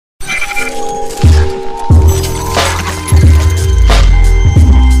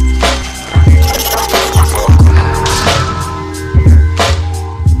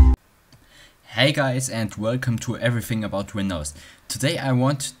Hey guys, and welcome to Everything About Windows. Today I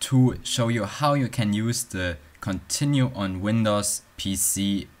want to show you how you can use the Continue on Windows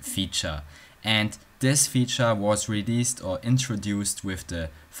PC feature. And this feature was released or introduced with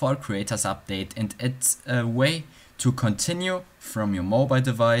the Fall Creators Update, and it's a way to continue from your mobile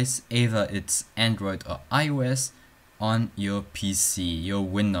device, either it's Android or iOS, on your PC, your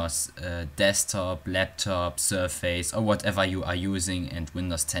Windows desktop, laptop, Surface, or whatever you are using and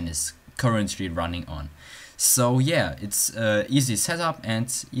Windows 10 is currently running on. So yeah, it's easy setup, and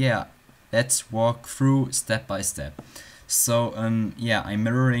yeah, let's walk through step by step. So yeah, I'm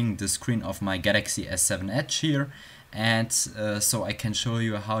mirroring the screen of my Galaxy S7 Edge here, and so I can show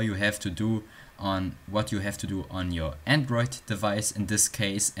you how you have to do on what you have to do on your Android device in this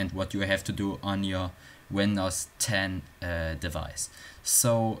case, and what you have to do on your Windows 10 device.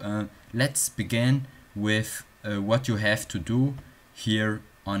 So let's begin with what you have to do here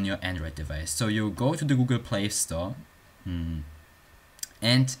on your Android device. So you go to the Google Play Store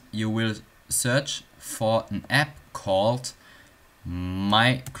and you will search for an app called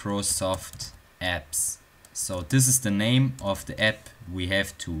Microsoft Apps. So this is the name of the app we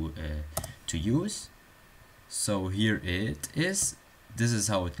have to use. So here it is. This is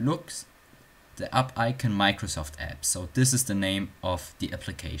how it looks. The app icon, Microsoft Apps. So this is the name of the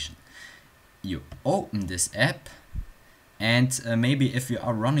application. You open this app, and maybe if you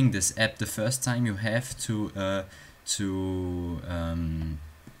are running this app the first time, you have to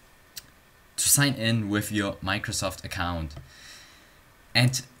sign in with your Microsoft account.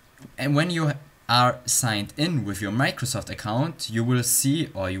 And when you are signed in with your Microsoft account, you will see,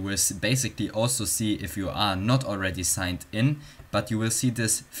 or you will basically also see if you are not already signed in, but you will see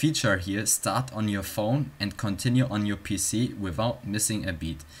this feature here, start on your phone and continue on your PC without missing a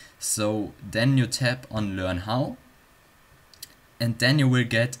beat. So then you tap on Learn How, and then you will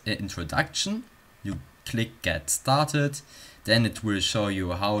get an introduction. You click Get Started, then it will show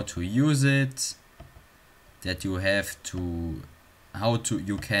you how to use it, that you have to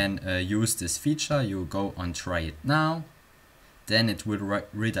you can use this feature. You go on Try It Now, then it will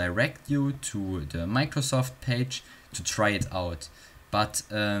redirect you to the Microsoft page to try it out. But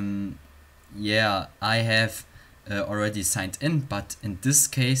yeah, I have already signed in, but in this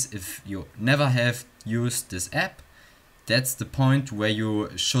case, if you never have used this app, that's the point where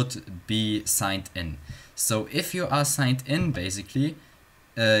you should be signed in. So if you are signed in, basically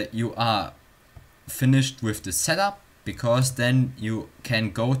you are finished with the setup, because then you can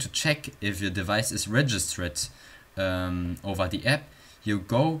go to check if your device is registered over the app. You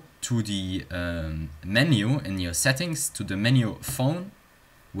go to the menu in your settings, to the menu Phone,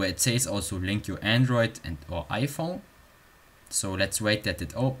 where it says also link your Android and or iPhone. So let's wait that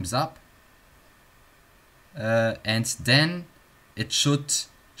it opens up, and then it should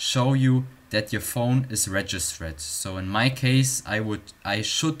show you that your phone is registered. So in my case, I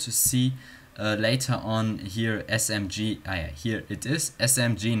should see later on here SMG, here it is,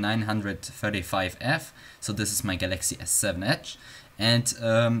 SMG 935F. So this is my Galaxy S7 Edge, and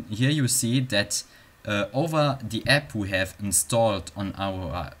here you see that over the app we have installed on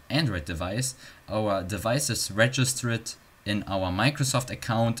our Android device, our device is registered in our Microsoft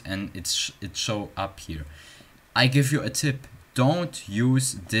account, and it show up here. I give you a tip: don't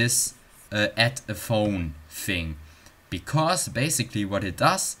use this add a phone thing, because basically what it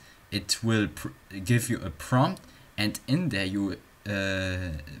does, it will give you a prompt, and in there you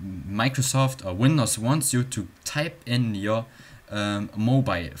Microsoft or Windows wants you to type in your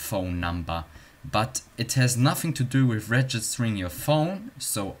mobile phone number, but it has nothing to do with registering your phone.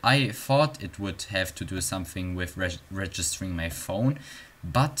 So I thought it would have to do something with registering my phone,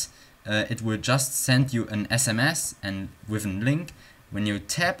 but it will just send you an SMS and with a link. When you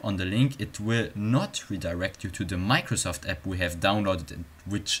tap on the link, it will not redirect you to the Microsoft app we have downloaded,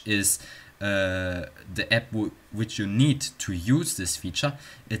 which is the app which you need to use this feature.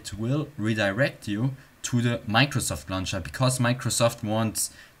 It will redirect you to the Microsoft launcher, because Microsoft wants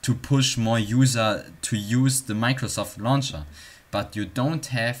to push more users to use the Microsoft launcher. But you don't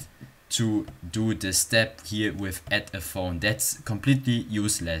have to do this step here with add a phone. That's completely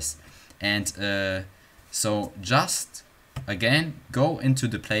useless. And so just again, go into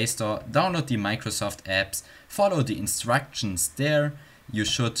the Play Store, download the Microsoft apps, follow the instructions there. You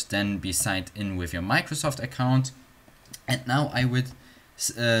should then be signed in with your Microsoft account. And now I would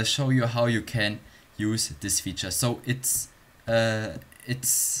show you how you can use this feature. So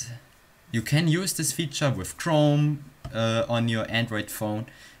you can use this feature with Chrome on your Android phone,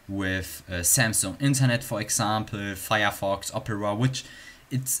 with Samsung Internet, for example, Firefox, Opera, which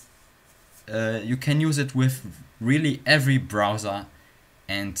you can use it with really every browser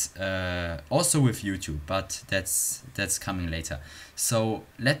and also with YouTube, but that's coming later. So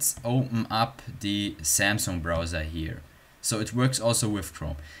let's open up the Samsung browser here. So it works also with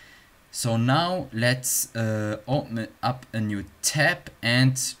Chrome. So now let's open up a new tab,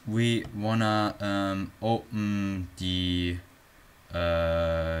 and we wanna open the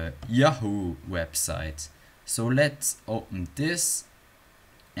Yahoo website. So let's open this,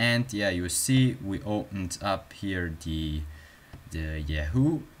 and yeah, you see we opened up here the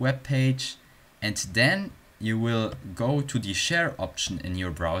Yahoo web page, and then you will go to the share option in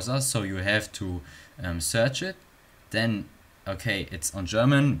your browser. So you have to search it. Then okay, it's on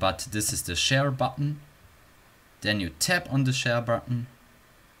German, but this is the share button. Then you tap on the share button.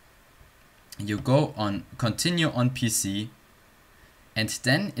 You go on continue on PC, and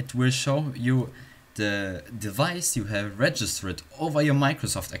then it will show you the device you have registered over your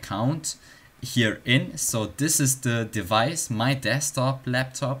Microsoft account here in. So this is the device, my desktop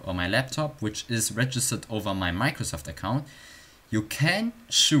laptop or my laptop, which is registered over my Microsoft account. You can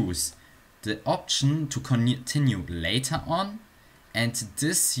choose the option to continue later on, and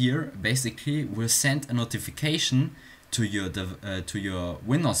this here basically will send a notification to your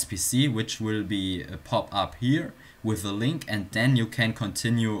Windows PC, which will be pop up here with a link, and then you can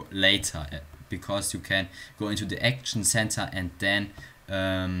continue later, because you can go into the Action Center and then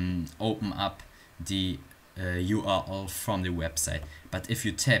open up the URL from the website. But if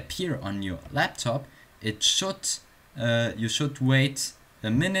you tap here on your laptop, it should you should wait a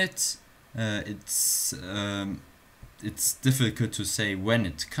minute. It's difficult to say when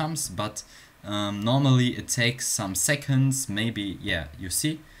it comes, but normally it takes some seconds, maybe. Yeah, you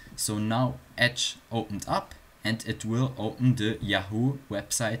see. So now Edge opened up, and it will open the Yahoo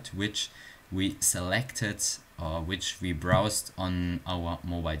website which we selected or which we browsed on our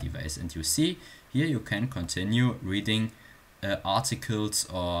mobile device. And you see here you can continue reading articles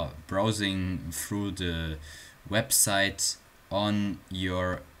or browsing through the website on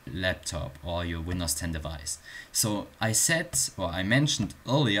your laptop or your Windows 10 device. So I said, or I mentioned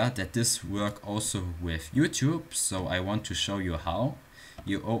earlier, that this works also with YouTube. So I want to show you how.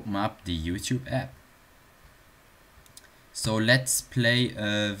 You open up the YouTube app. So let's play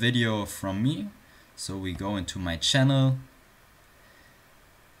a video from me. So we go into my channel,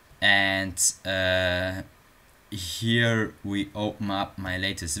 and here we open up my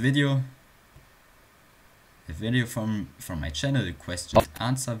latest video. A video from my channel, the question and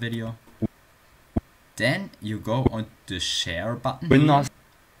answer video. Then you go on the share button here.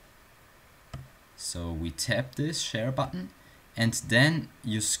 So we tap this share button, and then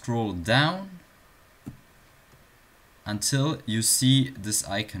you scroll down until you see this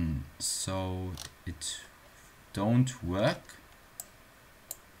icon. So it don't work.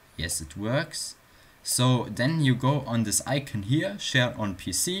 Yes, it works. So then you go on this icon here, share on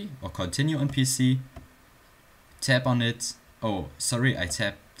PC or continue on PC. Tap on it. Oh, sorry, I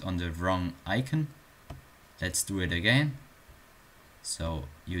tapped on the wrong icon. Let's do it again. So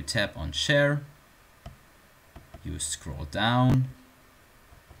you tap on share, you scroll down,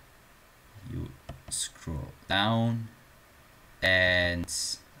 and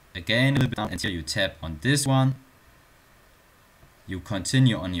again a little bit down until you tap on this one. You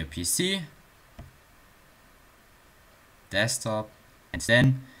continue on your PC, desktop, and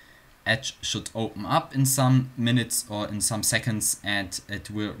then Edge should open up in some minutes or in some seconds, and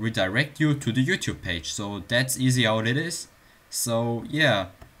it will redirect you to the YouTube page. So that's easy how it is. So yeah,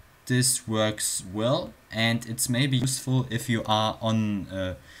 this works well, and it's maybe useful if you are on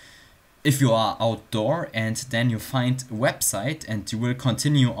if you are outdoor and then you find a website and you will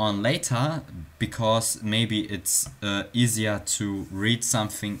continue on later, because maybe it's easier to read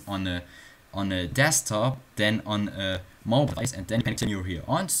something on a desktop than on a mobile device, and then continue here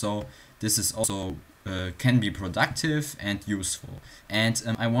on. So this is also can be productive and useful. And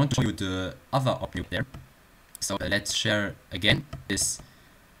I want to show you the other option there. So let's share again this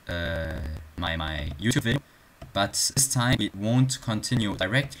my YouTube video, but this time we won't continue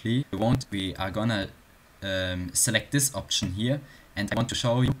directly. We are gonna select this option here, and I want to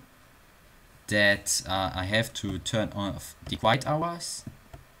show you that I have to turn off the quiet hours,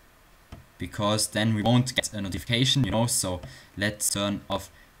 because then we won't get a notification, you know. So let's turn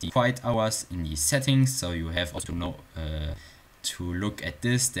off the quiet hours in the settings. So you have also to know to look at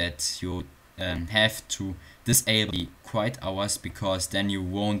this, that you have to disable the quiet hours, because then you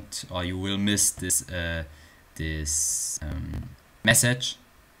won't, or you will miss this message.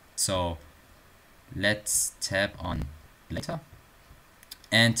 So let's tap on later,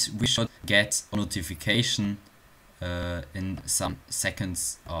 and we should get a notification in some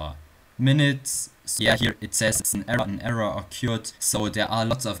seconds or minutes. So yeah, here it says it's an error occurred. So there are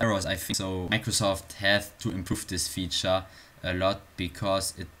lots of errors, I think. So Microsoft has to improve this feature a lot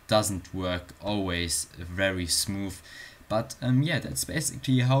because it doesn't work always very smooth. But yeah, that's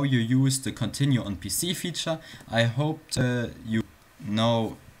basically how you use the continue on PC feature. I hope you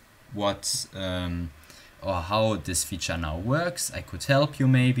know what or how this feature now works. I could help you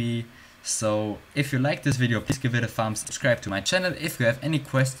maybe. So if you like this video, please give it a thumbs, subscribe to my channel. If you have any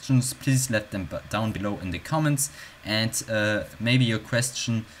questions, please let them down below in the comments, and maybe your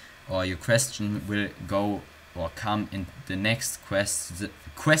question will go or come in the next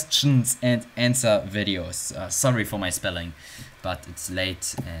questions and answer videos. Sorry for my spelling, but it's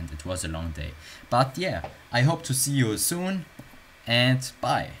late and it was a long day. But yeah, I hope to see you soon, and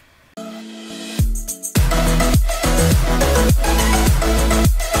bye.